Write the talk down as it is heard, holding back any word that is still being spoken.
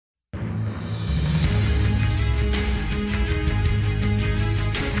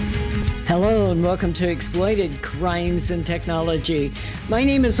Hello and welcome to Exploited Crimes and Technology. My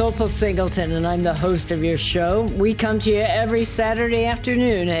name is Opal Singleton and I'm the host of your show. We come to you every Saturday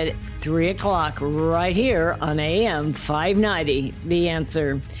afternoon at 3 o'clock right here on AM 590, The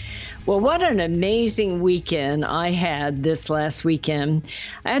Answer. Well, what an amazing weekend I had this last weekend.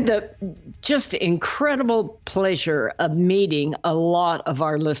 I had the just incredible pleasure of meeting a lot of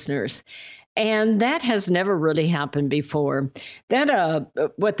our listeners. And that has never really happened before. That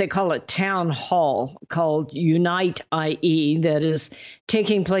what they call a town hall called Unite IE that is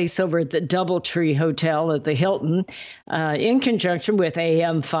taking place over at the Doubletree Hotel at the Hilton in conjunction with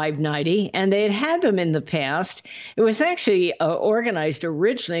AM 590. And they had them in the past. It was actually organized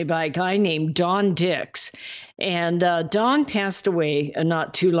originally by a guy named Don Dix. And Don passed away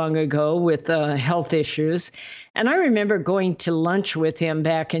not too long ago with health issues. And I remember going to lunch with him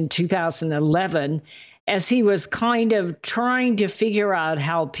back in 2011 as he was kind of trying to figure out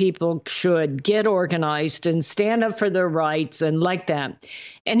how people should get organized and stand up for their rights and like that.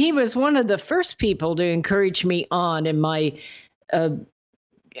 And he was one of the first people to encourage me on in my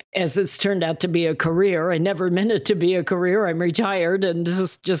as it's turned out to be a career. I never meant it to be a career. I'm retired, and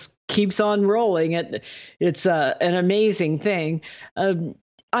this just keeps on rolling. It's an amazing thing.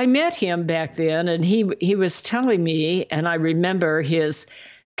 I met him back then, and he was telling me, and I remember his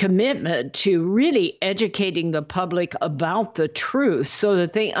commitment to really educating the public about the truth so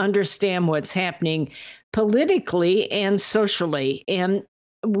that they understand what's happening politically and socially. And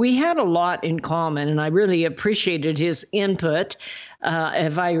we had a lot in common, and I really appreciated his input.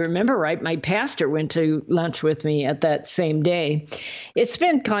 If I remember right, my pastor went to lunch with me at that same day. It's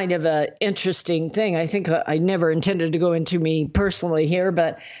been kind of an interesting thing. I think I never intended to go into me personally here,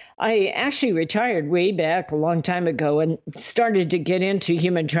 but I actually retired way back a long time ago and started to get into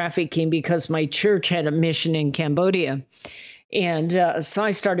human trafficking because my church had a mission in Cambodia. And so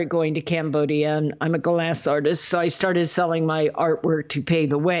I started going to Cambodia, and I'm a glass artist, so I started selling my artwork to pay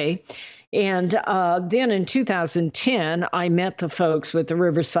the way. And then in 2010, I met the folks with the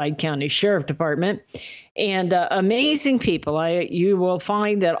Riverside County Sheriff Department, and amazing people. You will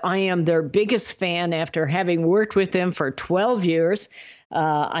find that I am their biggest fan after having worked with them for 12 years.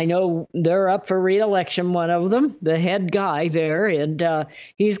 I know they're up for re-election, one of them, the head guy there, and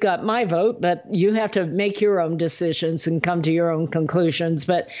he's got my vote, but you have to make your own decisions and come to your own conclusions.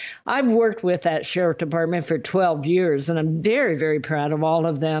 But I've worked with that sheriff department for 12 years, and I'm very, very proud of all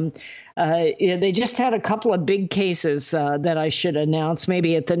of them. They just had a couple of big cases that I should announce.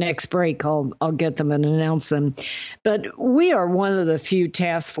 Maybe at the next break, I'll get them and announce them. But we are one of the few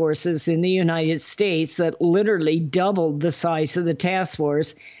task forces in the United States that literally doubled the size of the task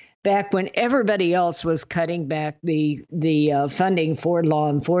force back when everybody else was cutting back the funding for law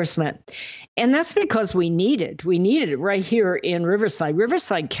enforcement. And that's because we need it. We need it right here in Riverside.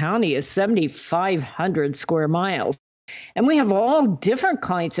 Riverside County is 7,500 square miles. And we have all different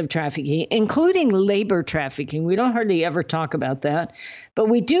kinds of trafficking, including labor trafficking. We don't hardly ever talk about that, but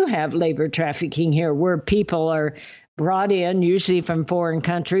we do have labor trafficking here where people are brought in, usually from foreign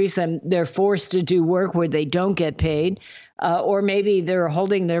countries, and they're forced to do work where they don't get paid. Or maybe they're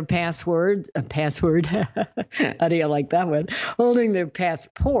holding their password. How do you like that one? Holding their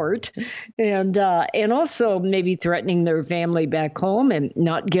passport, and also maybe threatening their family back home and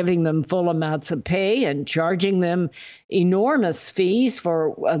not giving them full amounts of pay and charging them enormous fees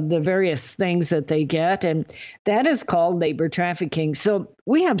for the various things that they get. And that is called labor trafficking. So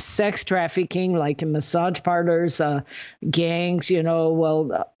we have sex trafficking, like in massage parlors, gangs,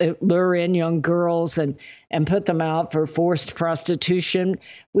 will lure in young girls and put them out for forced prostitution.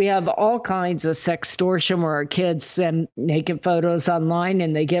 We have all kinds of sextortion where our kids send naked photos online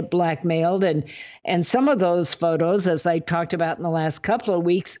and they get blackmailed. And some of those photos, as I talked about in the last couple of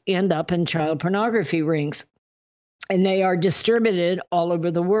weeks, end up in child pornography rings. And they are distributed all over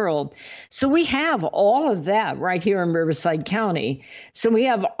the world. So we have all of that right here in Riverside County. So we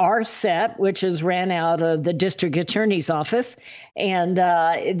have our set, which is ran out of the district attorney's office. And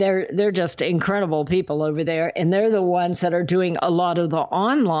they're just incredible people over there. And they're the ones that are doing a lot of the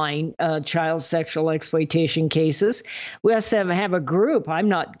online child sexual exploitation cases. We also have a group. I'm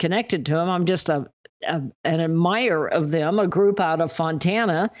not connected to them. I'm just an admirer of them, a group out of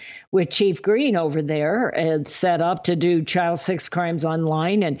Fontana with Chief Green over there and set up to do child sex crimes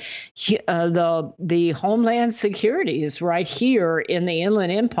online. And the Homeland Security is right here in the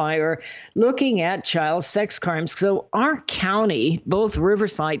Inland Empire looking at child sex crimes. So our county, both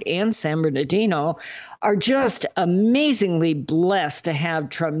Riverside and San Bernardino, are just amazingly blessed to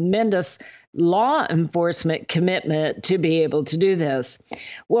have tremendous law enforcement commitment to be able to do this.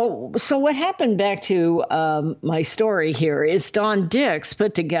 Well, so what happened, back to my story here, is Don Dix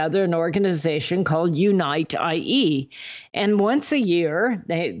put together an organization called Unite IE. And once a year,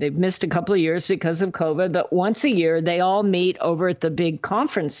 they've missed a couple of years because of COVID, but once a year, they all meet over at the big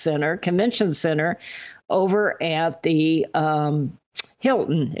conference center, convention center, over at the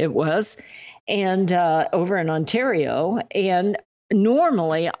Hilton, it was, and over in Ontario. And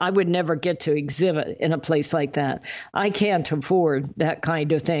normally, I would never get to exhibit in a place like that. I can't afford that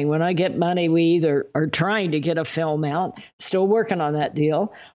kind of thing. When I get money, we either are trying to get a film out, still working on that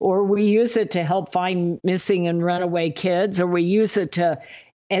deal, or we use it to help find missing and runaway kids, or we use it to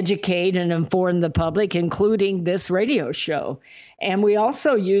educate and inform the public, including this radio show. And we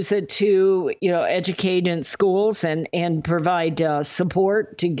also use it to, educate in schools and provide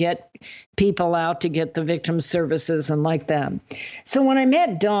support to get people out to get the victim services and like that. So when I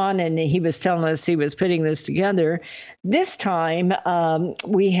met Don and he was telling us he was putting this together, this time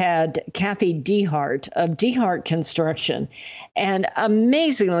we had Kathy Dehart of Dehart Construction, and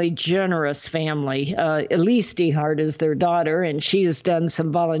amazingly generous family. Elise Dehart is their daughter, and she has done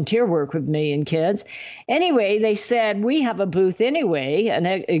some volunteer work with me and kids. Anyway, they said, we have a booth anyway, an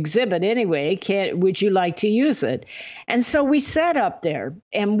exhibit anyway. Would you like to use it? And so we sat up there,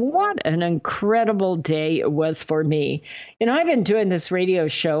 and what an incredible day it was for me. I've been doing this radio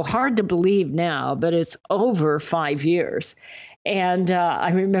show, hard to believe now, but it's over 5 years. And I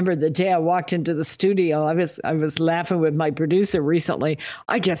remember the day I walked into the studio, I was laughing with my producer recently.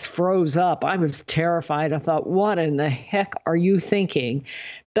 I just froze up. I was terrified. I thought, what in the heck are you thinking?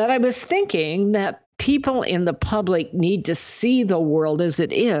 But I was thinking that people in the public need to see the world as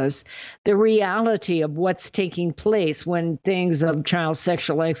it is, the reality of what's taking place when things of child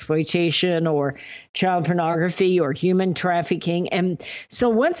sexual exploitation or child pornography or human trafficking. And so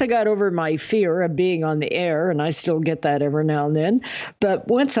once I got over my fear of being on the air, and I still get that every now and then, but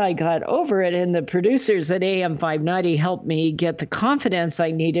once I got over it, and the producers at AM 590 helped me get the confidence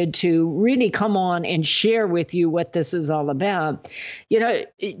I needed to really come on and share with you what this is all about. You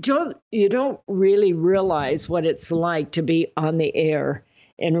don't really realize what it's like to be on the air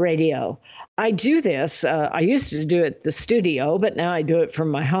in radio. I do this. I used to do it at the studio, but now I do it from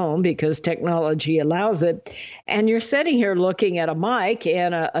my home because technology allows it. And you're sitting here looking at a mic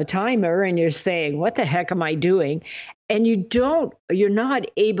and a timer, and you're saying, what the heck am I doing? And you're not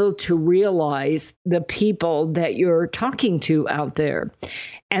able to realize the people that you're talking to out there.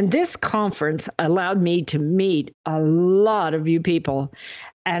 And this conference allowed me to meet a lot of you people.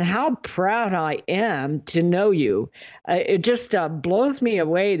 And how proud I am to know you. It just blows me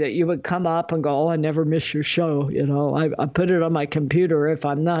away that you would come up and go, oh, I never miss your show. I put it on my computer if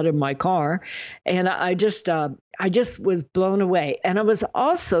I'm not in my car. And I just was blown away. And I was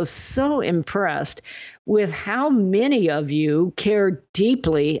also so impressed with how many of you care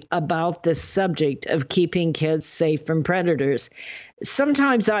deeply about the subject of keeping kids safe from predators.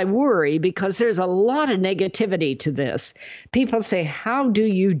 Sometimes I worry because there's a lot of negativity to this. People say, how do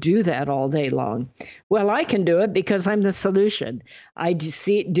you do that all day long? Well, I can do it because I'm the solution. I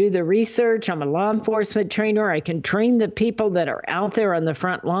do the research. I'm a law enforcement trainer. I can train the people that are out there on the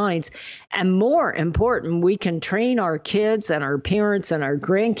front lines. And more important, we can train our kids and our parents and our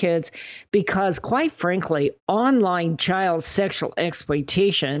grandkids because, quite frankly, online child sexual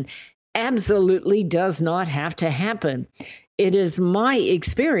exploitation absolutely does not have to happen. It is my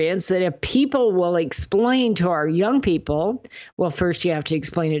experience that if people will explain to our young people, well, first you have to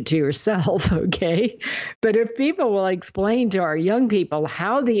explain it to yourself, okay? But if people will explain to our young people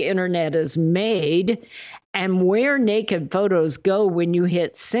how the internet is made and where naked photos go when you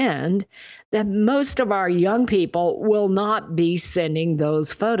hit send, that most of our young people will not be sending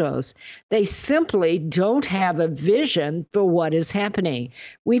those photos. They simply don't have a vision for what is happening.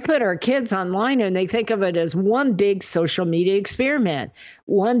 We put our kids online and they think of it as one big social media experiment,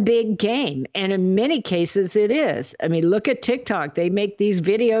 one big game. And in many cases it is. I mean, look at TikTok. They make these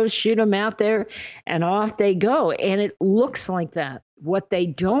videos, shoot them out there, and off they go. And it looks like that. What they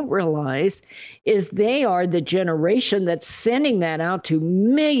don't realize is they are the generation that's sending that out to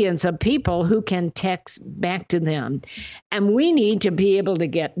millions of people who can text back to them. And we need to be able to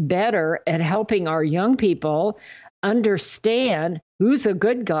get better at helping our young people understand who's a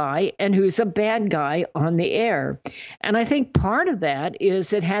good guy and who's a bad guy on the air. And I think part of that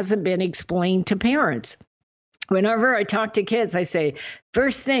is it hasn't been explained to parents. Whenever I talk to kids, I say,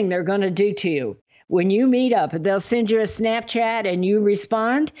 first thing they're going to do to you when you meet up, they'll send you a Snapchat and you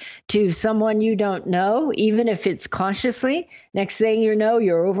respond to someone you don't know, even if it's cautiously. Next thing you know,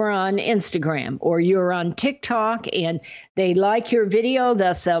 you're over on Instagram or you're on TikTok and they like your video.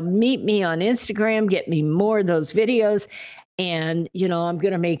 They'll say, meet me on Instagram, get me more of those videos. And, I'm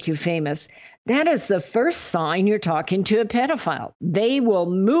going to make you famous. That is the first sign you're talking to a pedophile. They will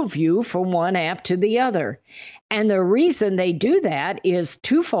move you from one app to the other. And the reason they do that is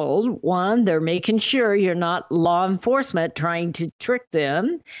twofold. One, they're making sure you're not law enforcement trying to trick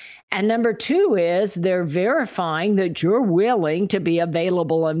them. And number two is they're verifying that you're willing to be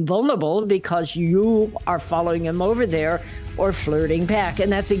available and vulnerable because you are following them over there or flirting back.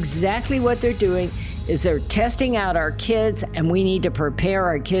 And that's exactly what they're doing. Is they're testing out our kids, and we need to prepare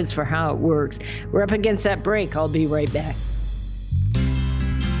our kids for how it works. We're up against that break. I'll be right back.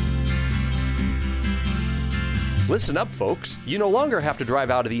 Listen up, folks. You no longer have to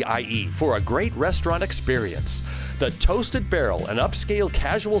drive out of the IE for a great restaurant experience. The Toasted Barrel, an upscale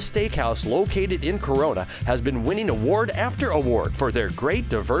casual steakhouse located in Corona, has been winning award after award for their great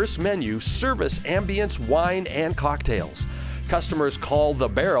diverse menu, service, ambience, wine, and cocktails. Customers call the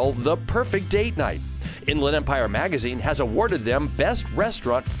Barrel the perfect date night. Inland Empire Magazine has awarded them Best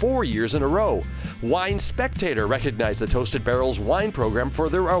Restaurant 4 years in a row. Wine Spectator recognized the Toasted Barrel's wine program for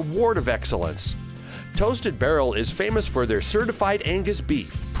their award of excellence. Toasted Barrel is famous for their certified Angus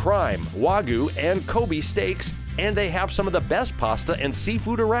beef, prime, Wagyu, and Kobe steaks, and they have some of the best pasta and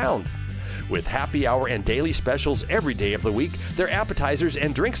seafood around. With happy hour and daily specials every day of the week, their appetizers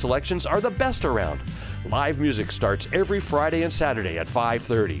and drink selections are the best around. Live music starts every Friday and Saturday at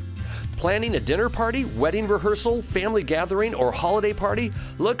 5:30. Planning a dinner party, wedding rehearsal, family gathering, or holiday party?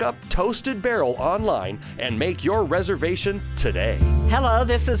 Look up Toasted Barrel online and make your reservation today. Hello,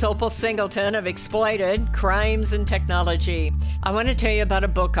 this is Opal Singleton of Exploited, Crimes and Technology. I want to tell you about a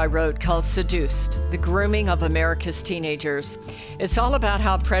book I wrote called Seduced, The Grooming of America's Teenagers. It's all about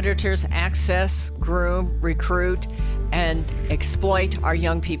how predators access, groom, recruit, and exploit our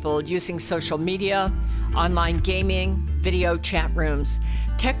young people using social media, online gaming, video chat rooms.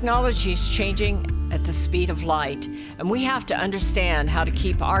 Technology is changing at the speed of light, and we have to understand how to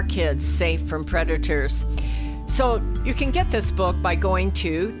keep our kids safe from predators. So you can get this book by going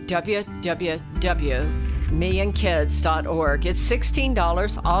to www.millionkids.org. It's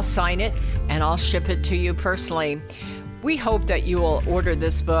 $16. I'll sign it, and I'll ship it to you personally. We hope that you will order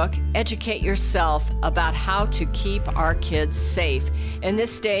this book, educate yourself about how to keep our kids safe in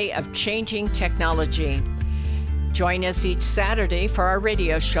this day of changing technology. Join us each Saturday for our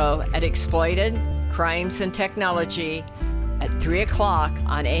radio show at Exploited, Crimes and Technology at 3 o'clock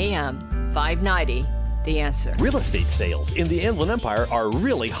on AM 590. The Answer. Real estate sales in the Inland Empire are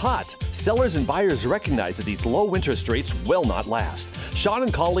really hot. Sellers and buyers recognize that these low interest rates will not last. Sean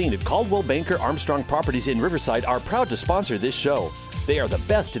and Colleen at Caldwell Banker Armstrong Properties in Riverside are proud to sponsor this show. They are the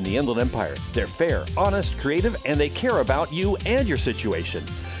best in the Inland Empire. They're fair, honest, creative, and they care about you and your situation.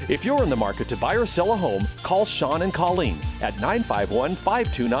 If you're in the market to buy or sell a home, call Sean and Colleen at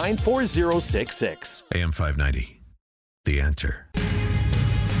 951-529-4066. AM 590. The Answer.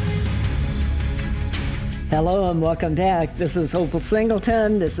 Hello and welcome back. This is Opal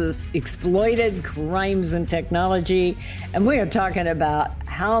Singleton. This is Exploited, Crimes and Technology. And we are talking about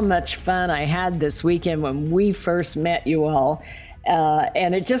how much fun I had this weekend when we first met you all.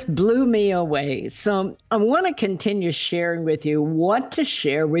 And it just blew me away. So I want to continue sharing with you what to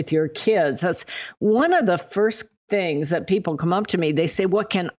share with your kids. That's one of the first things that people come up to me. They say, what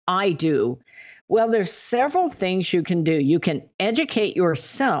can I do? Well, there's several things you can do. You can educate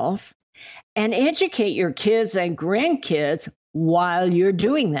yourself and educate your kids and grandkids while you're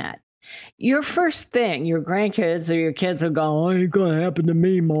doing that. Your first thing, your grandkids or your kids will go, oh, it ain't going to happen to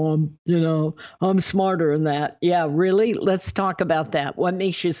me, Mom. I'm smarter than that. Yeah, really? Let's talk about that. What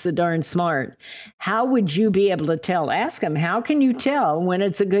makes you so darn smart? How would you be able to tell? Ask them, how can you tell when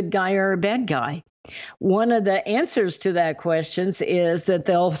it's a good guy or a bad guy? One of the answers to that questions is that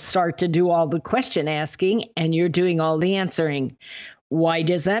they'll start to do all the question asking and you're doing all the answering. Why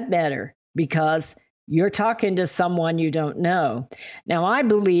does that matter? Because you're talking to someone you don't know. Now, I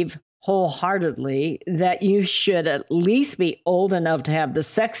believe wholeheartedly that you should at least be old enough to have the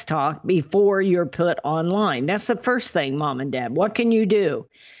sex talk before you're put online. That's the first thing, Mom and Dad. What can you do?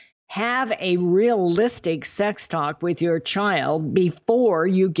 Have a realistic sex talk with your child before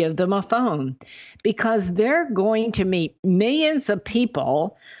you give them a phone, because they're going to meet millions of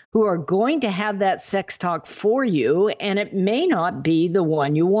people who are going to have that sex talk for you, and it may not be the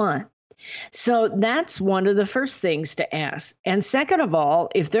one you want. So that's one of the first things to ask. And second of all,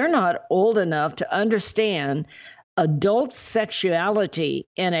 if they're not old enough to understand adult sexuality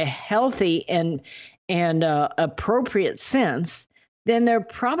in a healthy and appropriate sense, then they're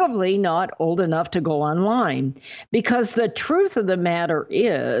probably not old enough to go online. Because the truth of the matter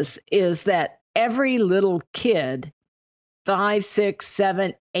is that every little kid, 5, 6,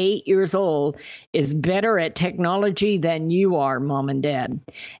 7, 8 years old, is better at technology than you are, mom and dad.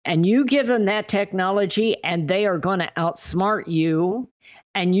 And you give them that technology and they are going to outsmart you.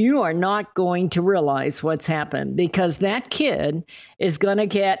 And you are not going to realize what's happened, because that kid is going to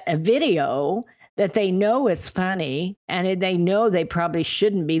get a video that they know is funny, and they know they probably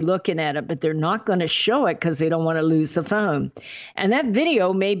shouldn't be looking at it, but they're not going to show it because they don't want to lose the phone. And that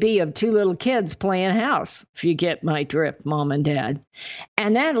video may be of 2 little kids playing house, if you get my drift, mom and dad.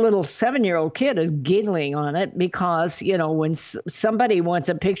 And that little 7-year-old kid is giggling on it because, when somebody wants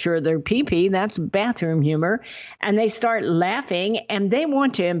a picture of their pee-pee, that's bathroom humor. And they start laughing and they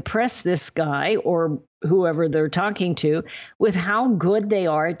want to impress this guy or whoever they're talking to with how good they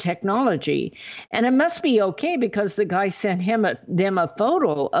are at technology. And it must be okay because the guy sent them a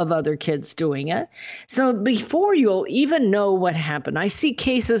photo of other kids doing it. So before you'll even know what happened, I see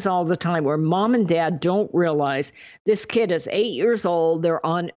cases all the time where mom and dad don't realize this kid is 8 years old. They're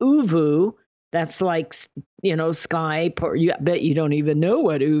on Uvu. That's like, Skype, or I bet you don't even know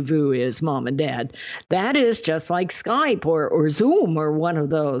what Uvu is, mom and dad. That is just like Skype or Zoom or one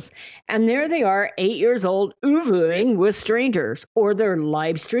of those. And there they are, 8 years old, Uvuing with strangers, or they're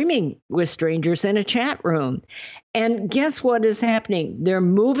live streaming with strangers in a chat room. And guess what is happening? They're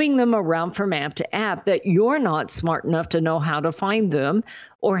moving them around from app to app that you're not smart enough to know how to find them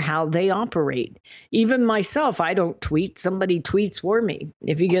or how they operate. Even myself, I don't tweet. Somebody tweets for me.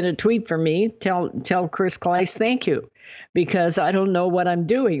 If you get a tweet from me, tell Chris Kleiss thank you, because I don't know what I'm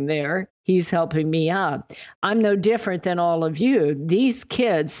doing there. He's helping me out. I'm no different than all of you. These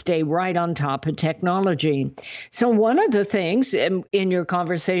kids stay right on top of technology. So one of the things in your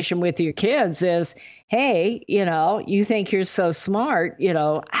conversation with your kids is, hey, you think you're so smart,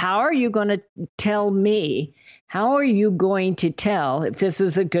 how are you going to tell me? How are you going to tell if this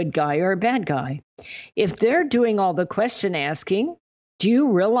is a good guy or a bad guy? If they're doing all the question asking, do you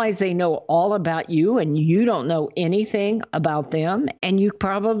realize they know all about you and you don't know anything about them? And you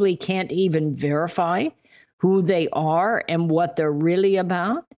probably can't even verify who they are and what they're really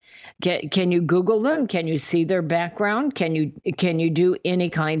about? Can you Google them? Can you see their background? Can you do any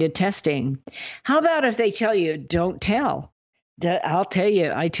kind of testing? How about if they tell you, don't tell? I'll tell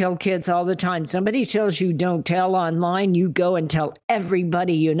you, I tell kids all the time, somebody tells you don't tell online, you go and tell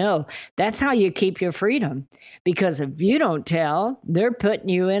everybody you know. That's how you keep your freedom. Because if you don't tell, they're putting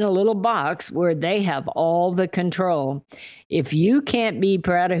you in a little box where they have all the control. If you can't be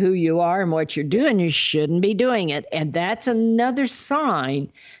proud of who you are and what you're doing, you shouldn't be doing it. And that's another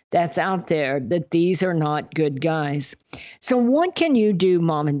sign that's out there that these are not good guys. So what can you do,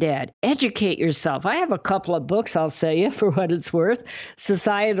 mom and dad? Educate yourself. I have a couple of books I'll sell you for what it's worth.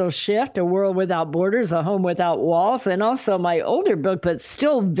 Societal Shift, A World Without Borders, A Home Without Walls, and also my older book, but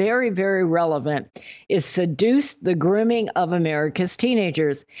still very, very relevant, is Seduce: The Grooming of America's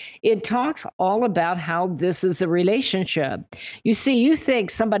Teenagers. It talks all about how this is a relationship. You see, you think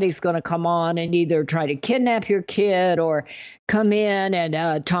somebody's going to come on and either try to kidnap your kid or come in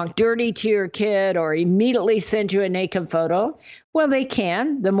and talk dirty to your kid or immediately send you a naked photo. Well, they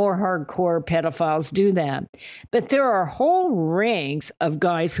can. The more hardcore pedophiles do that. But there are whole rings of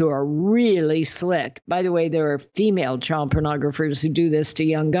guys who are really slick. By the way, there are female child pornographers who do this to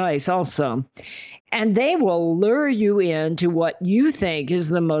young guys also. And they will lure you into what you think is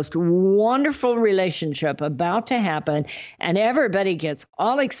the most wonderful relationship about to happen. And everybody gets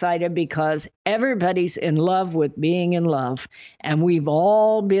all excited because everybody's in love with being in love. And we've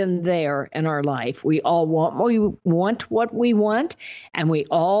all been there in our life. We all want what we want, and we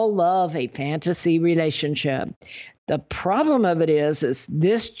all love a fantasy relationship. The problem of it is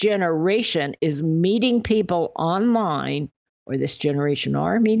this generation is meeting people online, or this generation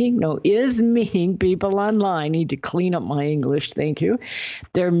is meeting people online. Need to clean up my English, thank you.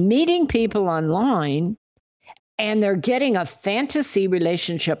 They're meeting people online, and they're getting a fantasy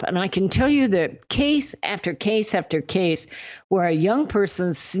relationship. And I can tell you that case after case after case where a young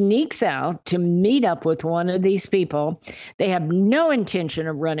person sneaks out to meet up with one of these people. They have no intention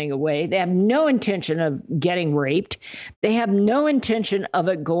of running away. They have no intention of getting raped. They have no intention of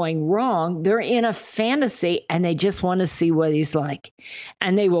it going wrong. They're in a fantasy and they just want to see what he's like.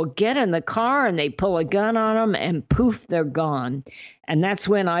 And they will get in the car and they pull a gun on them and poof, they're gone. And that's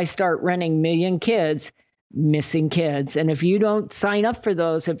when I start running Million Kids. missing kids. And if you don't sign up for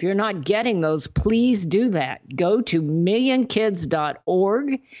those, if you're not getting those, please do that. Go to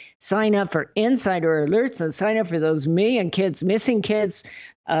millionkids.org, sign up for insider alerts, and sign up for those Million Kids Missing Kids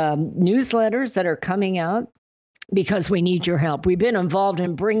newsletters that are coming out, because we need your help. We've been involved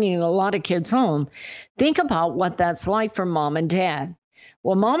in bringing a lot of kids home. Think about what that's like for mom and dad.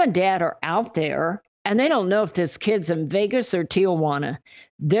 Well, mom and dad are out there, and they don't know if this kid's in Vegas or Tijuana.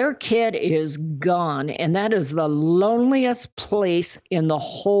 Their kid is gone, and that is the loneliest place in the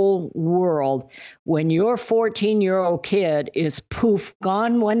whole world. When your 14-year-old kid is poof,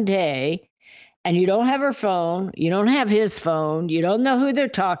 gone one day, and you don't have her phone, you don't have his phone, you don't know who they're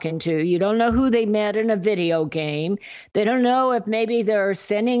talking to, you don't know who they met in a video game, they don't know if maybe they're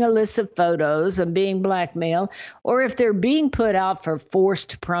sending a list of photos and being blackmailed, or if they're being put out for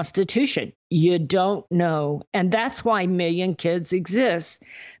forced prostitution. You don't know. And that's why Million Kids exists,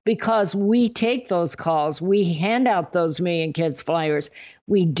 because we take those calls, we hand out those Million Kids flyers,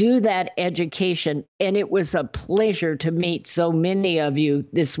 we do that education, and it was a pleasure to meet so many of you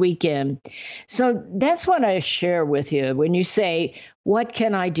this weekend. So that's what I share with you when you say, what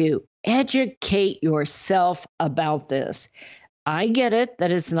can I do? Educate yourself about this. I get it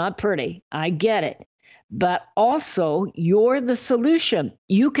that it's not pretty. I get it. But also, you're the solution.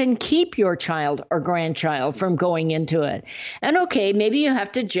 You can keep your child or grandchild from going into it. And okay, maybe you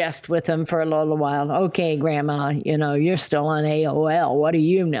have to jest with them for a little while. Okay, grandma, you're still on AOL. What do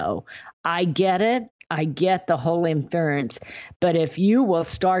you know? I get it. I get the whole inference. But if you will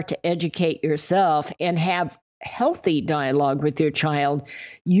start to educate yourself and have healthy dialogue with your child,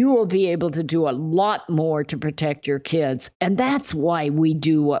 you will be able to do a lot more to protect your kids. And that's why we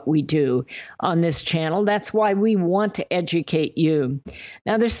do what we do on this channel. That's why we want to educate you.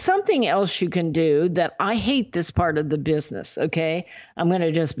 Now, there's something else you can do that I hate this part of the business, okay? I'm going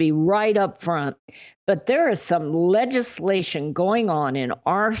to just be right up front. But there is some legislation going on in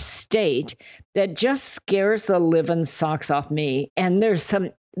our state that just scares the living socks off me. And there's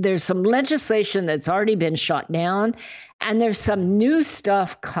some legislation that's already been shot down, and there's some new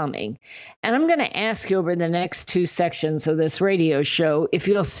stuff coming. And I'm going to ask you over the next two sections of this radio show, if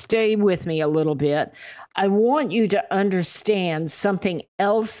you'll stay with me a little bit, I want you to understand something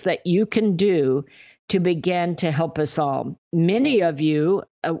else that you can do to begin to help us all. Many of you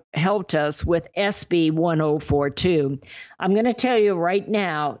helped us with SB1042. I'm going to tell you right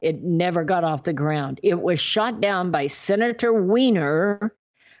now, it never got off the ground. It was shot down by Senator Weiner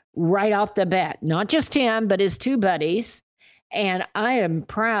right off the bat. Not just him, but his two buddies. And I am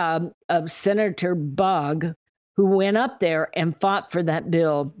proud of Senator Bogh, who went up there and fought for that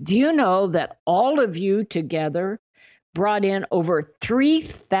bill. Do you know that all of you together brought in over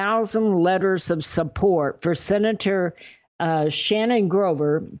 3,000 letters of support for Senator Shannon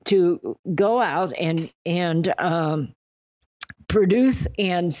Grover to go out and produce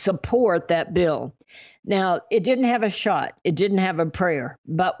and support that bill? Now, it didn't have a shot. It didn't have a prayer,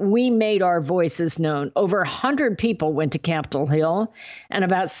 but we made our voices known. Over 100 people went to Capitol Hill, and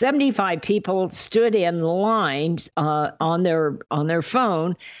about 75 people stood in line on their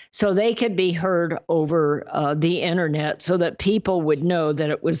phone so they could be heard over the internet, so that people would know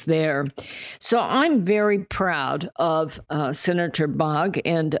that it was there. So I'm very proud of Senator Bogh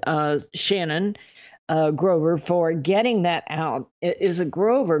and Shannon Grover for getting that out. Is it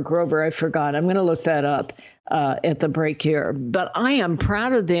Grover? I forgot. I'm going to look that up at the break here. But I am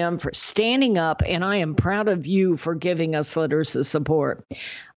proud of them for standing up, and I am proud of you for giving us letters of support.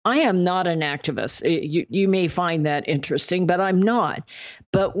 I am not an activist. You may find that interesting, but I'm not.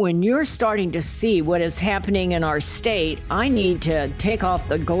 But when you're starting to see what is happening in our state, I need to take off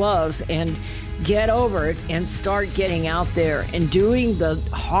the gloves and get over it and start getting out there and doing the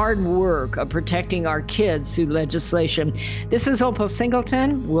hard work of protecting our kids through legislation. This is Opal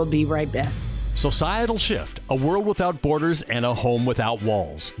Singleton. We'll be right back. Societal Shift, A World Without Borders and a Home Without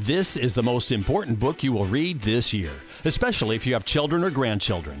Walls. This is the most important book you will read this year, especially if you have children or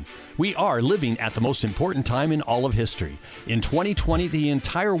grandchildren. We are living at the most important time in all of history. In 2020, the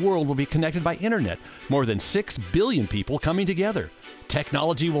entire world will be connected by internet, more than 6 billion people coming together.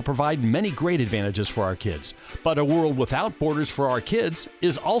 Technology will provide many great advantages for our kids, but a world without borders for our kids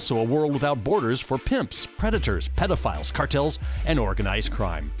is also a world without borders for pimps, predators, pedophiles, cartels, and organized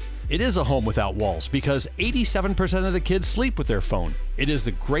crime. It is a home without walls because 87% of the kids sleep with their phone. It is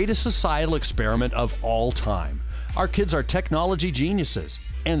the greatest societal experiment of all time. Our kids are technology geniuses,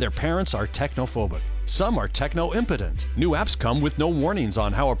 and their parents are technophobic. Some are techno-impotent. New apps come with no warnings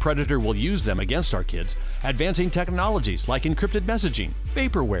on how a predator will use them against our kids. Advancing technologies like encrypted messaging,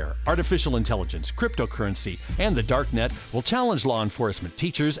 vaporware, artificial intelligence, cryptocurrency, and the darknet will challenge law enforcement,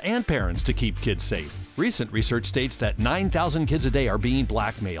 teachers, and parents to keep kids safe. Recent research states that 9,000 kids a day are being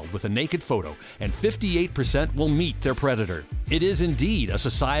blackmailed with a naked photo, and 58% will meet their predator. It is indeed a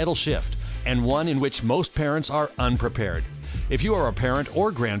societal shift, and one in which most parents are unprepared. If you are a parent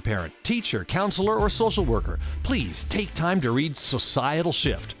or grandparent, teacher, counselor, or social worker, please take time to read Societal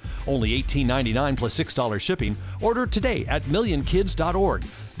Shift. Only $18.99 plus $6 shipping. Order today at millionkids.org.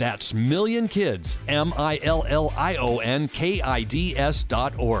 That's millionkids,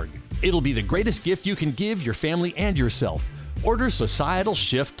 millionkids.org. It'll be the greatest gift you can give your family and yourself. Order Societal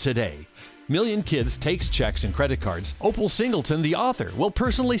Shift today. Million Kids takes checks and credit cards. Opal Singleton, the author, will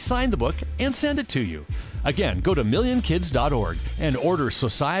personally sign the book and send it to you. Again, go to millionkids.org and order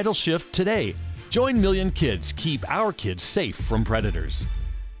Societal Shift today. Join Million Kids. Keep our kids safe from predators.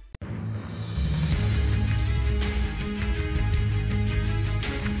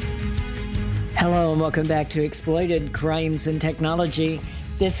 Hello and welcome back to Exploited Crimes and Technology.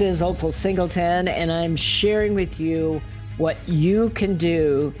 This is Opal Singleton, and I'm sharing with you what you can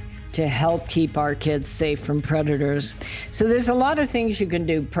do to help keep our kids safe from predators. So there's a lot of things you can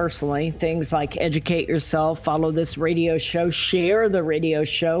do personally, things like educate yourself, follow this radio show, share the radio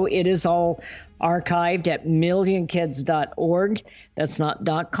show. It is all archived at millionkids.org. That's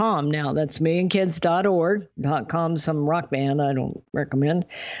not .com now. That's millionkids.org. .com, some rock band I don't recommend.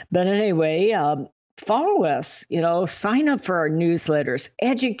 But anyway, follow us, sign up for our newsletters,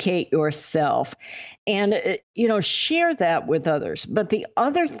 educate yourself, and, share that with others. But the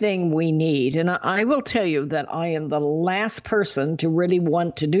other thing we need, and I will tell you that I am the last person to really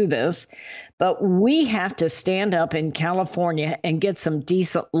want to do this, but we have to stand up in California and get some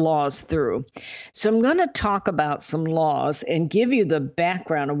decent laws through. So I'm going to talk about some laws and give you the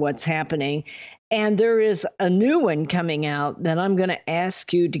background of what's happening. And there is a new one coming out that I'm going to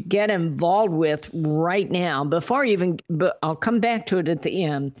ask you to get involved with right now but I'll come back to it at the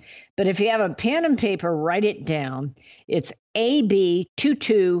end. But if you have a pen and paper, write it down. It's AB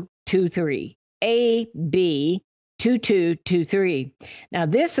 2223. AB 2223. Now,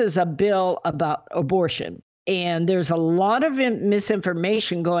 this is a bill about abortion. And there's a lot of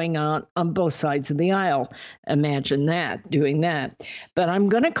misinformation going on both sides of the aisle. Imagine that, doing that. But I'm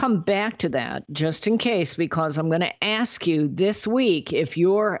going to come back to that just in case, because I'm going to ask you this week if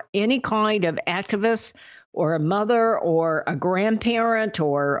you're any kind of activist or a mother or a grandparent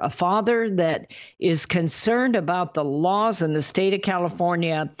or a father that is concerned about the laws in the state of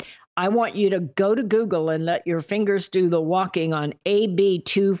California. I want you to go to Google and let your fingers do the walking on AB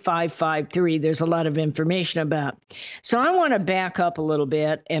 2553. There's a lot of information about. So I want to back up a little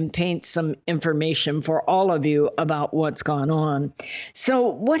bit and paint some information for all of you about what's gone on. So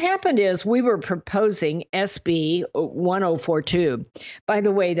what happened is we were proposing SB1042. By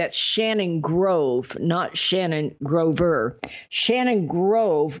the way, that's Shannon Grove, not Shannon Grover. Shannon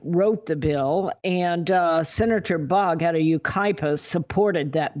Grove wrote the bill, and Senator Bogh out of Yucaipa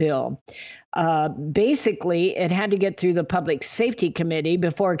supported that bill. Basically, it had to get through the Public Safety Committee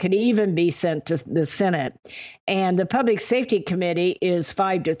before it could even be sent to the Senate. And the Public Safety Committee is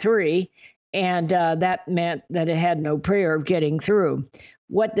 5-3, and that meant that it had no prayer of getting through.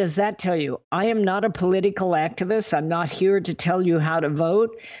 What does that tell you? I am not a political activist. I'm not here to tell you how to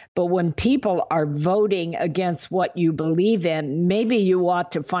vote. But when people are voting against what you believe in, maybe you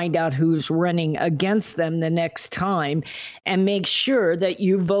ought to find out who's running against them the next time and make sure that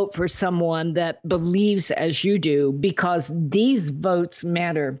you vote for someone that believes as you do, because these votes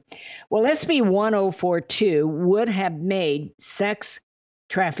matter. Well, SB 1042 would have made sex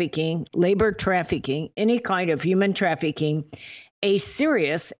trafficking, labor trafficking, any kind of human trafficking a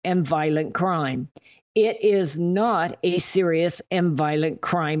serious and violent crime. It is not a serious and violent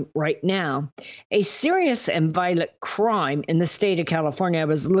crime right now. A serious and violent crime in the state of California, I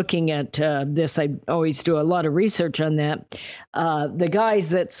was looking at this, I always do a lot of research on that, the guys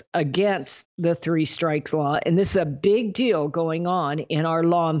that's against the three strikes law, and this is a big deal going on in our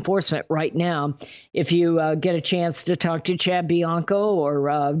law enforcement right now. If you get a chance to talk to Chad Bianco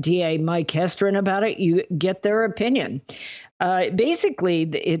or DA Mike Hestron about it, you get their opinion. Basically,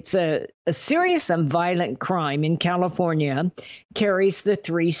 it's a serious and violent crime in California carries the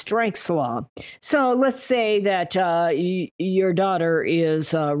three strikes law. So let's say that your daughter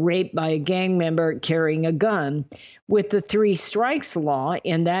is raped by a gang member carrying a gun. With the three strikes law,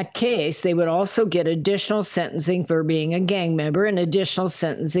 in that case, they would also get additional sentencing for being a gang member and additional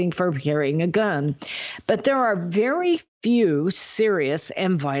sentencing for carrying a gun. But there are very few serious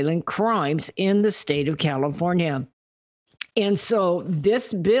and violent crimes in the state of California. And so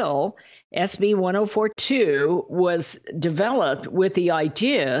this bill, SB1042, was developed with the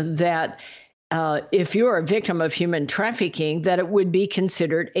idea that if you're a victim of human trafficking, that it would be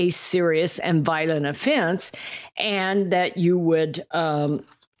considered a serious and violent offense, and that you would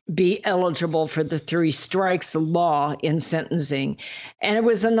be eligible for the three strikes law in sentencing. And it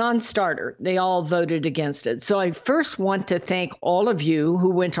was a non-starter. They all voted against it. So I first want to thank all of you who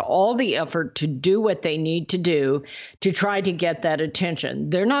went to all the effort to do what they need to do to try to get that attention.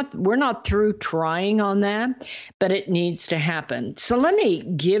 We're not through trying on that, but it needs to happen. So let me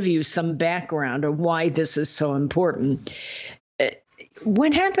give you some background of why this is so important.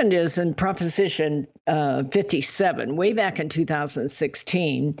 What happened is in Proposition 57, way back in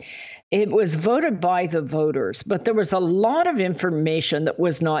 2016, it was voted by the voters, but there was a lot of information that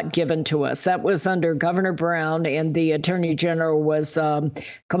was not given to us. That was under Governor Brown, and the Attorney General was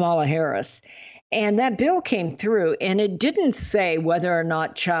Kamala Harris. And that bill came through, and it didn't say whether or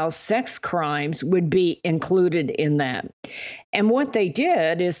not child sex crimes would be included in that. And what they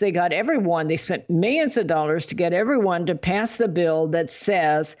did is they spent millions of dollars to get everyone to pass the bill that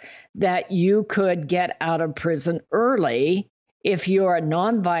says that you could get out of prison early if you're a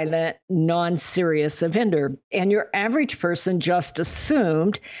nonviolent, non-serious offender. And your average person just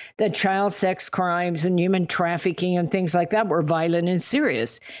assumed that child sex crimes and human trafficking and things like that were violent and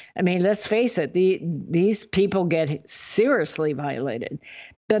serious. I mean, let's face it, these people get seriously violated.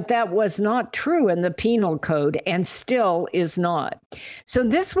 But that was not true in the penal code and still is not. So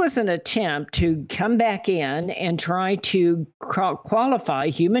this was an attempt to come back in and try to qualify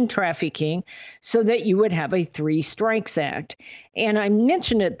human trafficking so that you would have a Three Strikes Act. And I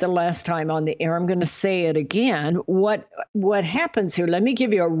mentioned it the last time on the air. I'm going to say it again. What happens here, let me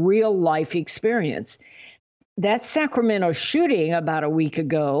give you a real life experience. That Sacramento shooting about a week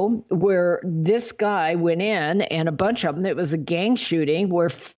ago, where this guy went in and a bunch of them, it was a gang shooting where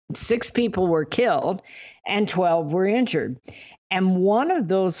 6 people were killed and 12 were injured. And one of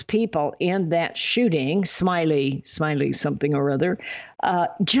those people in that shooting, Smiley something or other,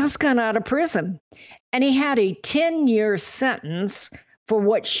 just got out of prison. And he had a 10-year sentence for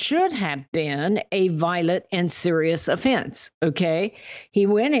what should have been a violent and serious offense, okay? He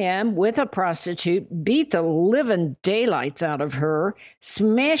went in with a prostitute, beat the living daylights out of her,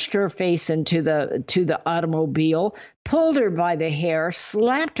 smashed her face into the automobile, pulled her by the hair,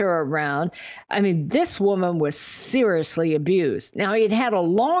 slapped her around. I mean, this woman was seriously abused. Now, he'd had a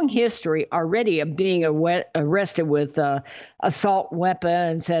long history already of being arrested with assault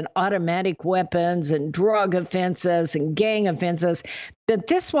weapons and automatic weapons and drug offenses and gang offenses. But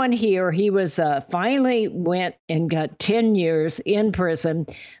this one here, he was finally went and got 10 years in prison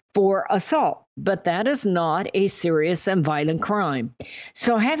for assault. But that is not a serious and violent crime.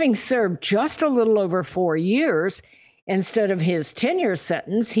 So having served just a little over 4 years, instead of his 10-year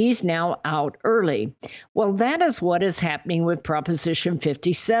sentence, he's now out early. Well, that is what is happening with Proposition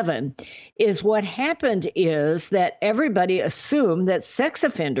 57. What happened is that everybody assumed that sex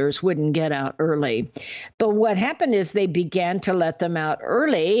offenders wouldn't get out early. But what happened is they began to let them out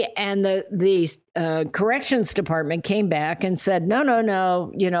early, and the corrections department came back and said, no,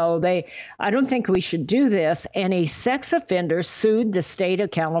 I don't think we should do this. And a sex offender sued the state of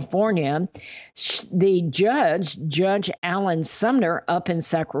California. The Judge Alan Sumner up in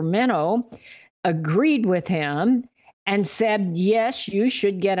Sacramento, agreed with him and said, yes, you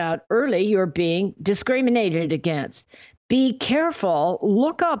should get out early. You're being discriminated against. Be careful.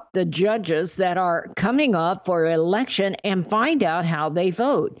 Look up the judges that are coming up for election and find out how they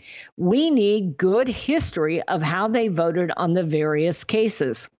vote. We need good history of how they voted on the various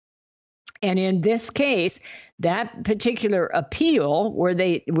cases. And in this case, that particular appeal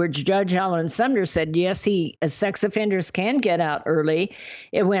where Judge Alan Sumner said, yes, sex offenders can get out early,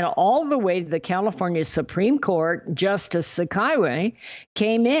 it went all the way to the California Supreme Court. Justice Sakaiwe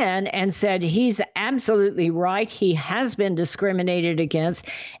came in and said he's absolutely right. He has been discriminated against,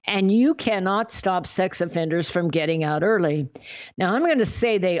 and you cannot stop sex offenders from getting out early. Now, I'm going to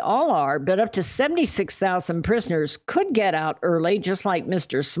say they all are, but up to 76,000 prisoners could get out early, just like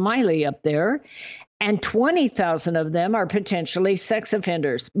Mr. Smiley up there. and 20,000 of them are potentially sex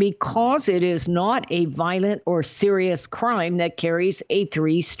offenders because it is not a violent or serious crime that carries a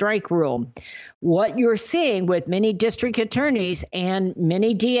 3-strike rule. What you're seeing with many district attorneys and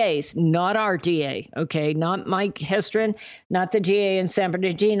many DAs, not our DA, okay, not Mike Hestron, not the DA in San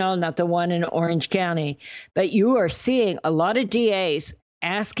Bernardino, not the one in Orange County, but you are seeing a lot of DAs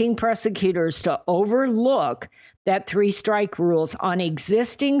asking prosecutors to overlook that 3-strike rules on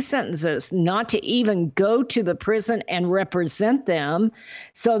existing sentences, not to even go to the prison and represent them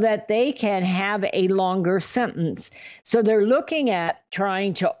so that they can have a longer sentence. So they're looking at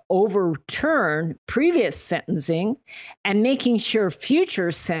trying to overturn previous sentencing and making sure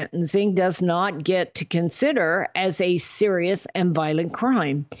future sentencing does not get to consider as a serious and violent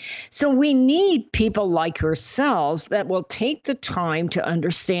crime. So we need people like yourselves that will take the time to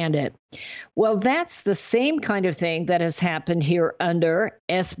understand it. Well, that's the same kind of thing that has happened here under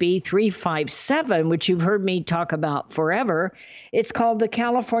SB 357, which you've heard me talk about forever. It's called the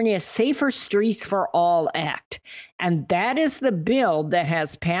California Safer Streets for All Act. And that is the bill that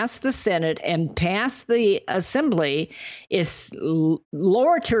has passed the Senate and passed the Assembly, is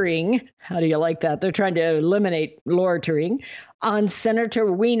loitering. How do you like that? They're trying to eliminate loitering on Senator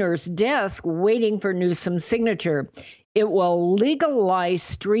Wiener's desk, waiting for Newsom's signature. It will legalize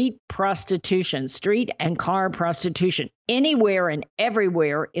street prostitution, street and car prostitution, anywhere and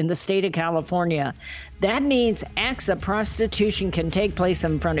everywhere in the state of California. That means acts of prostitution can take place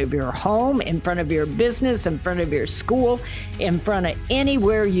in front of your home, in front of your business, in front of your school, in front of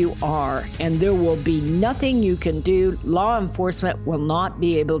anywhere you are. And there will be nothing you can do. Law enforcement will not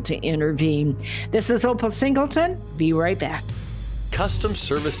be able to intervene. This is Opal Singleton. Be right back. Custom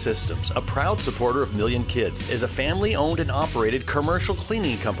Service Systems, a proud supporter of Million Kids, is a family-owned and operated commercial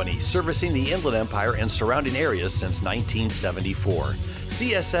cleaning company servicing the Inland Empire and surrounding areas since 1974.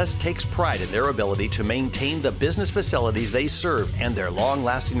 CSS takes pride in their ability to maintain the business facilities they serve and their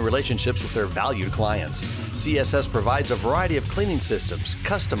long-lasting relationships with their valued clients. CSS provides a variety of cleaning systems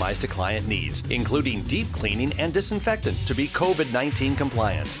customized to client needs, including deep cleaning and disinfectant to be COVID-19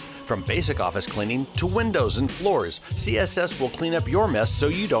 compliant. From basic office cleaning to windows and floors, CSS will clean up your mess so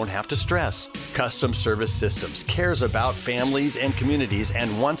you don't have to stress. Custom Service Systems cares about families and communities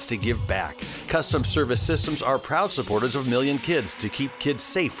and wants to give back. Custom Service Systems are proud supporters of Million Kids to keep kids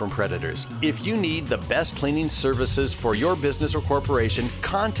safe from predators. If you need the best cleaning services for your business or corporation,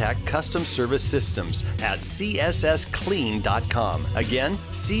 contact Custom Service Systems at cssclean.com. Again,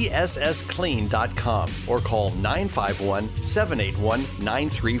 cssclean.com, or call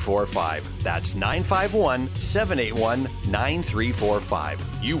 951-781-9345. That's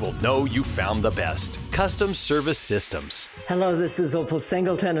 951-781-9345. You will know you found the best. Custom Service Systems. Hello, this is Opal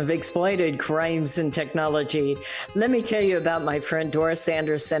Singleton of Exploited Crimes and Technology. Let me tell you about my friend Doris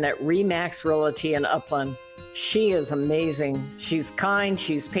Anderson at Remax Realty in Upland. She is amazing. She's kind,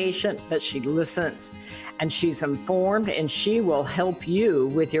 she's patient, but she listens. And she's informed, and she will help you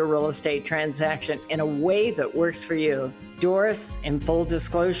with your real estate transaction in a way that works for you. Doris, in full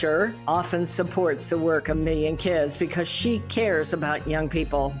disclosure, often supports the work of Million Kids because she cares about young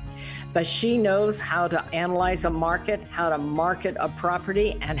people. But she knows how to analyze a market, how to market a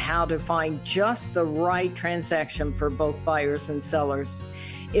property, and how to find just the right transaction for both buyers and sellers.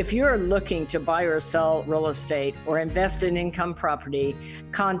 If you're looking to buy or sell real estate or invest in income property,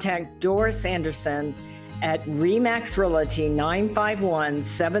 contact Doris Anderson at Remax Realty,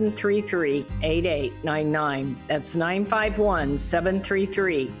 951-733-8899. That's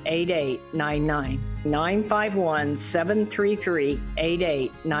 951-733-8899.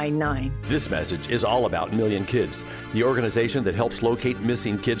 951-733-8899. This message is all about Million Kids, the organization that helps locate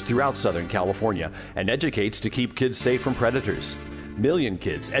missing kids throughout Southern California and educates to keep kids safe from predators. Million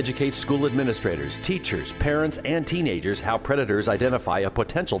Kids educates school administrators, teachers, parents, and teenagers how predators identify a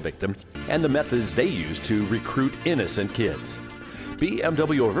potential victim and the methods they use to recruit innocent kids.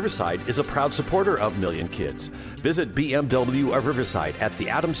 BMW of Riverside is a proud supporter of Million Kids. Visit BMW of Riverside at the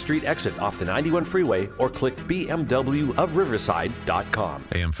Adams Street exit off the 91 freeway or click bmwofriverside.com.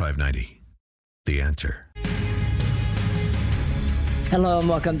 AM 590, The Answer. Hello and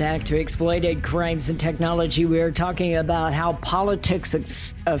welcome back to Exploited Crimes and Technology. We are talking about how politics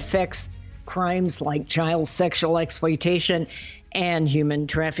affects crimes like child sexual exploitation and human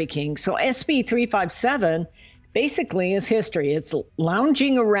trafficking. So SB 357 basically is history. It's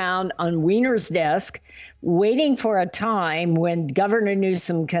lounging around on Wiener's desk, waiting for a time when Governor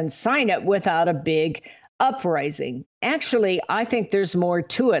Newsom can sign it without a big uprising. Actually, I think there's more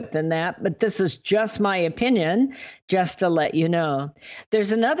to it than that, but this is just my opinion. just to let you know.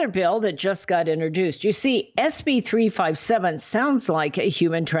 There's another bill that just got introduced. You see, SB 357 sounds like a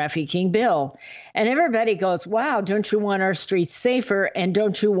human trafficking bill. And everybody goes, wow, don't you want our streets safer? And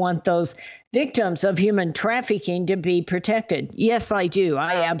don't you want those victims of human trafficking to be protected? Yes, I do.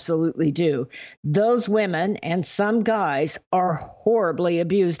 I absolutely do. Those women and some guys are horribly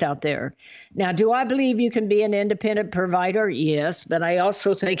abused out there. Now, do I believe you can be an independent provider? Yes, but I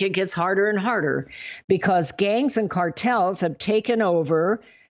also think it gets harder and harder because gangs and cartels have taken over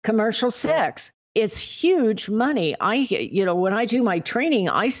commercial sex. It's huge money. When I do my training,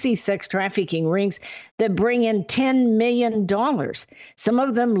 I see sex trafficking rings that bring in $10 million, some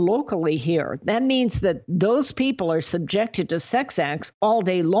of them locally here. That means that those people are subjected to sex acts all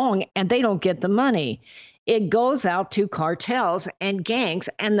day long and they don't get the money. It goes out to cartels and gangs,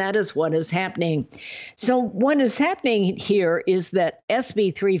 and that is what is happening. So what is happening here is that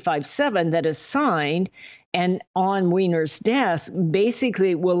SB 357 that is signed and on Wiener's desk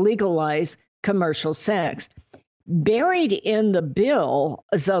basically will legalize commercial sex. Buried in the bill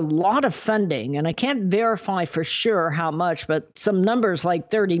is a lot of funding, and I can't verify for sure how much, but some numbers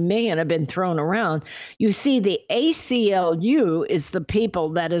like 30 million have been thrown around. You see, the ACLU is the people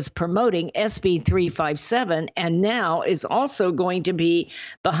that is promoting SB 357 and now is also going to be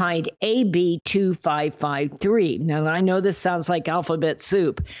behind AB 2553. Now, I know this sounds like alphabet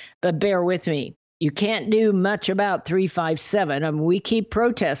soup, but bear with me. You can't do much about 357. I mean, we keep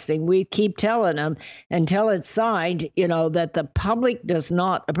protesting. We keep telling them until it's signed, that the public does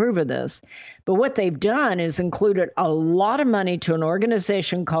not approve of this. But what they've done is included a lot of money to an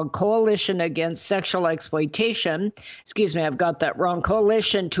organization called Coalition Against Sexual Exploitation. Excuse me, I've got that wrong.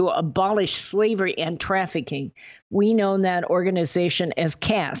 Coalition to Abolish Slavery and Trafficking. We know that organization as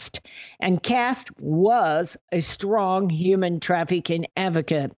CAST. And CAST was a strong human trafficking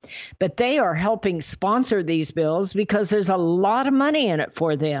advocate. But they are helping sponsor these bills because there's a lot of money in it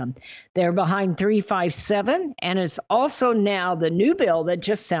for them. They're behind 357, and it's also now the new bill that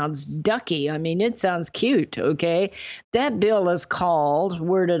just sounds ducky. I mean, it sounds cute, okay? That bill is called,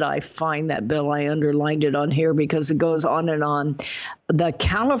 where did I find that bill? I underlined it on here because it goes on and on. The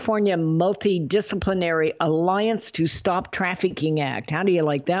California Multidisciplinary Alliance to Stop Trafficking Act. How do you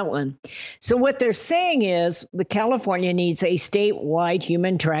like that one? So what they're saying is the California needs a statewide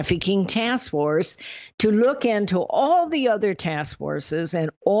human trafficking task force to look into all the other task forces and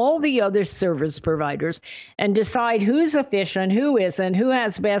all the other service providers and decide who's efficient, who isn't, who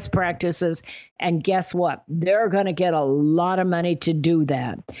has best practices. And guess what? They're going to get a lot of money to do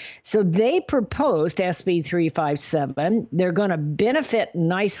that. So they proposed SB 357. They're going to benefit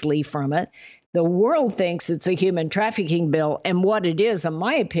nicely from it. The world thinks it's a human trafficking bill. And what it is, in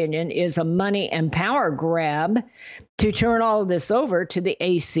my opinion, is a money and power grab to turn all of this over to the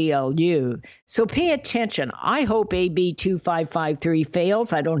ACLU. So pay attention. I hope AB 2553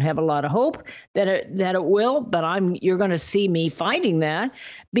 fails. I don't have a lot of hope that it will, but you're going to see me fighting that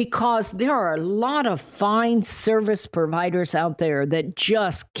because there are a lot of fine service providers out there that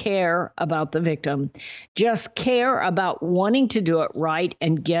just care about the victim, just care about wanting to do it right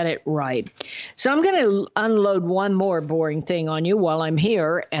and get it right. So I'm going to unload one more boring thing on you while I'm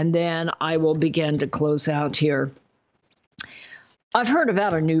here, and then I will begin to close out here. I've heard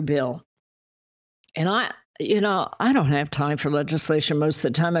about a new bill, and I don't have time for legislation most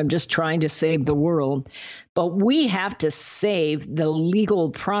of the time. I'm just trying to save the world. But we have to save the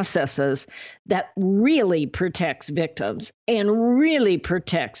legal processes that really protects victims and really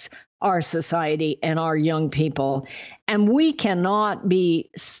protects our society and our young people. And we cannot be,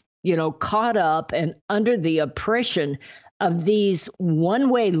 caught up and under the oppression of these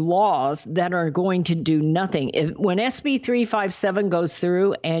one-way laws that are going to do nothing. When SB 357 goes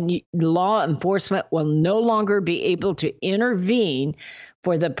through and law enforcement will no longer be able to intervene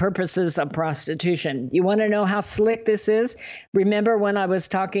for the purposes of prostitution. You want to know how slick this is? Remember when I was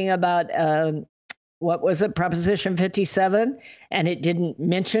talking about, Proposition 57, and it didn't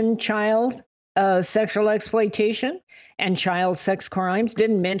mention child sexual exploitation and child sex crimes,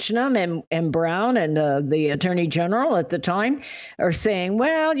 didn't mention them, and Brown and the Attorney General at the time are saying,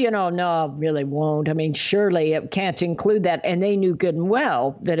 well, no, it really won't. I mean, surely it can't include that. And they knew good and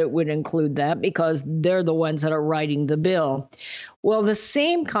well that it would include that because they're the ones that are writing the bill. Well, the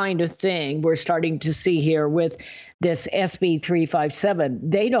same kind of thing we're starting to see here with this SB 357.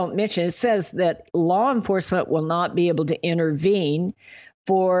 They don't mention, it says that law enforcement will not be able to intervene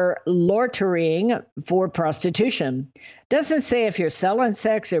for loitering for prostitution. Doesn't say if you're selling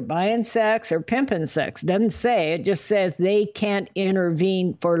sex or buying sex or pimping sex. Doesn't say. It just says they can't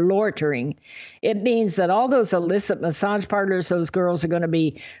intervene for loitering. It means that all those illicit massage parlors, those girls are going to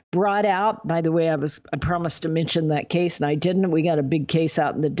be brought out. By the way, I promised to mention that case, and I didn't. We got a big case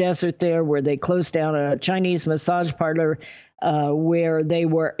out in the desert there where they closed down a Chinese massage parlor where they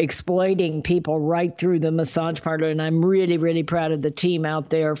were exploiting people right through the massage parlor. And I'm really, really proud of the team out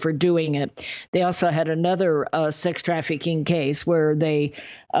there for doing it. They also had another sex trafficking case where they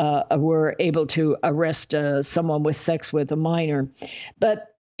were able to arrest someone with sex with a minor.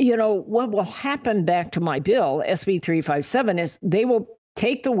 But, what will happen, back to my bill, SB 357, is they will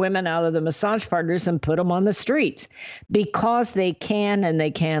take the women out of the massage parlors and put them on the streets because they can, and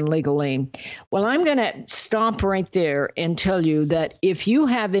they can legally. Well, I'm going to stop right there and tell you that if you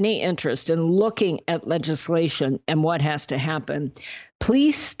have any interest in looking at legislation and what has to happen,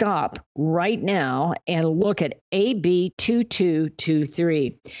 please stop right now and look at AB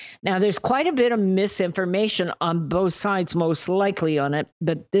 2223. Now, there's quite a bit of misinformation on both sides, most likely on it,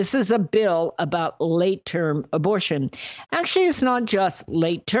 but this is a bill about late-term abortion. Actually, it's not just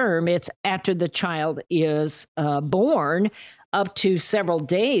late term, it's after the child is born, up to several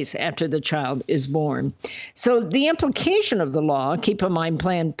days after the child is born. So the implication of the law, keep in mind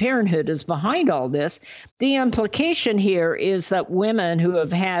Planned Parenthood is behind all this, the implication here is that women who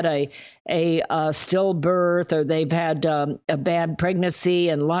have had a stillbirth, or they've had a bad pregnancy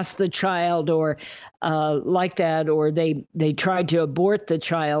and lost the child, or like that, or they tried to abort the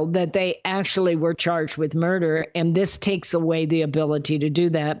child, that they actually were charged with murder, and this takes away the ability to do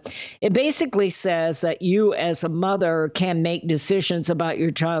that. It basically says that you as a mother can make decisions about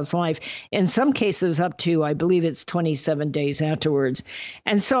your child's life, in some cases up to, I believe it's 27 days afterwards.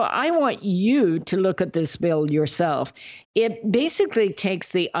 And so I want you to look at this bill yourself. It basically takes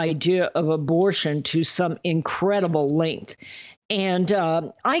the idea of abortion to some incredible length. And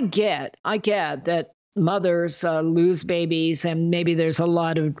I get that mothers lose babies, and maybe there's a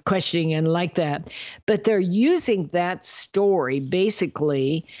lot of questioning and like that. But they're using that story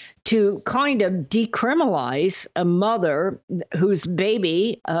basically to kind of decriminalize a mother whose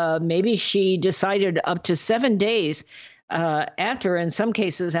baby, maybe she decided up to 7 days after, in some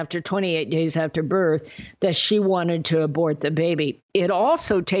cases after 28 days after birth, that she wanted to abort the baby. It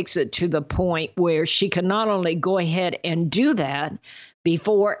also takes it to the point where she can not only go ahead and do that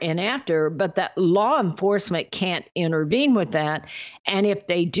before and after, but that law enforcement can't intervene with that. And if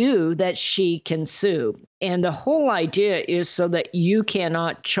they do, that she can sue. And the whole idea is so that you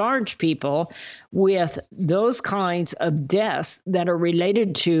cannot charge people with those kinds of deaths that are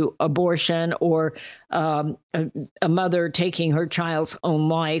related to abortion, or a mother taking her child's own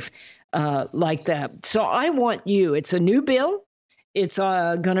life like that. So I want you, it's a new bill. It's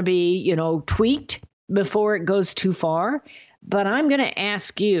going to be, tweaked before it goes too far. But I'm going to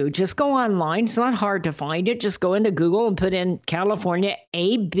ask you, just go online. It's not hard to find it. Just go into Google and put in California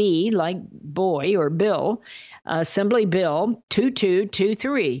AB, like boy or bill, Assembly Bill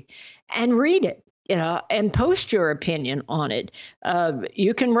 2223, and read it, and post your opinion on it.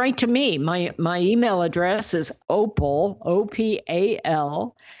 You can write to me. My email address is opal,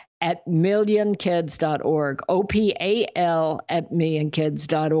 OPAL, at millionkids.org, OPAL at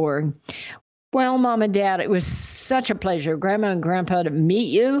millionkids.org. Well, Mom and Dad, it was such a pleasure, Grandma and Grandpa, to meet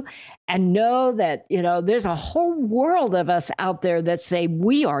you and know that, there's a whole world of us out there that say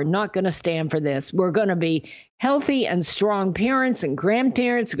we are not going to stand for this. We're going to be healthy and strong parents and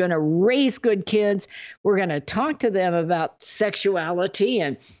grandparents. We're going to raise good kids. We're going to talk to them about sexuality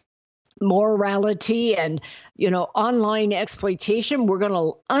and morality and, online exploitation. We're going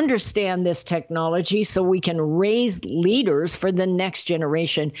to understand this technology so we can raise leaders for the next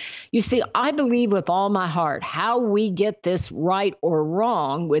generation. You see, I believe with all my heart, how we get this right or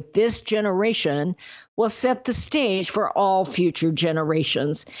wrong with this generation will set the stage for all future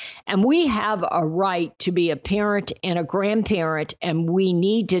generations. And we have a right to be a parent and a grandparent, and we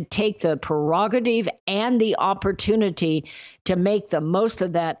need to take the prerogative and the opportunity to make the most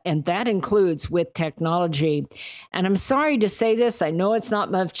of that, and that includes with technology. And I'm sorry to say this, I know it's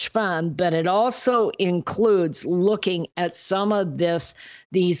not much fun, but it also includes looking at some of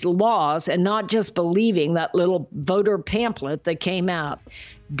these laws and not just believing that little voter pamphlet that came out.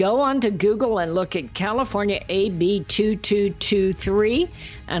 Go on to Google and look at California AB 2223,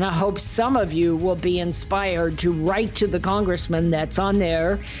 and I hope some of you will be inspired to write to the congressman that's on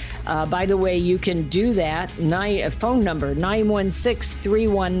there. By the way, you can do that. Phone number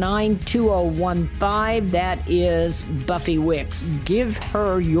 916-319-2015. That is Buffy Wicks. Give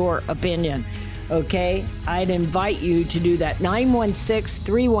her your opinion. Okay, I'd invite you to do that.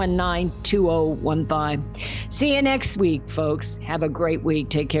 916-319-2015. See you next week, folks. Have a great week.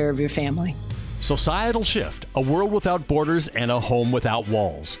 Take care of your family. Societal Shift, A World Without Borders and a Home Without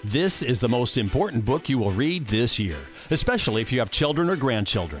Walls. This is the most important book you will read this year, especially if you have children or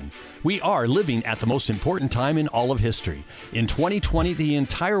grandchildren. We are living at the most important time in all of history. In 2020, the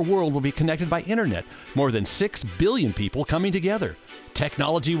entire world will be connected by internet, more than 6 billion people coming together.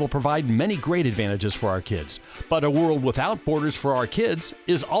 Technology will provide many great advantages for our kids, but a world without borders for our kids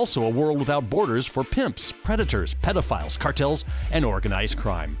is also a world without borders for pimps, predators, pedophiles, cartels, and organized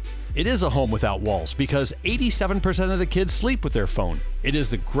crime. It is a home without walls because 87% of the kids sleep with their phone. It is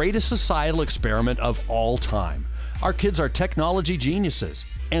the greatest societal experiment of all time. Our kids are technology geniuses,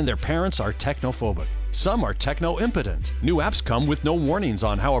 and their parents are technophobic. Some are techno-impotent. New apps come with no warnings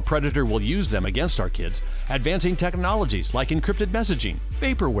on how a predator will use them against our kids. Advancing technologies like encrypted messaging,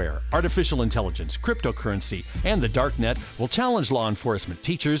 vaporware, artificial intelligence, cryptocurrency, and the dark net will challenge law enforcement,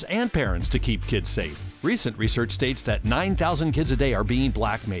 teachers, and parents to keep kids safe. Recent research states that 9,000 kids a day are being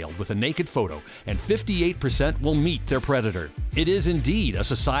blackmailed with a naked photo, and 58% will meet their predator. It is indeed a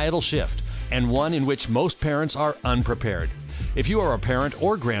societal shift, and one in which most parents are unprepared. If you are a parent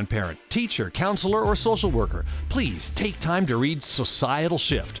or grandparent, teacher, counselor, or social worker, please take time to read Societal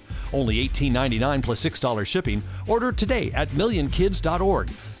Shift. Only $18.99 plus $6 shipping. Order today at millionkids.org.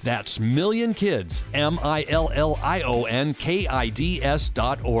 That's millionkids,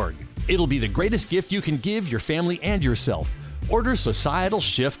 millionkids.org. It'll be the greatest gift you can give your family and yourself. Order Societal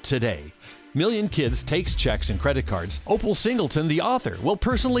Shift today. Million Kids takes checks and credit cards. Opal Singleton, the author, will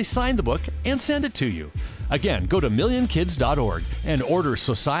personally sign the book and send it to you. Again, go to millionkids.org and order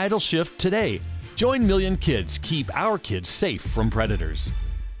Societal Shift today. Join Million Kids. Keep our kids safe from predators.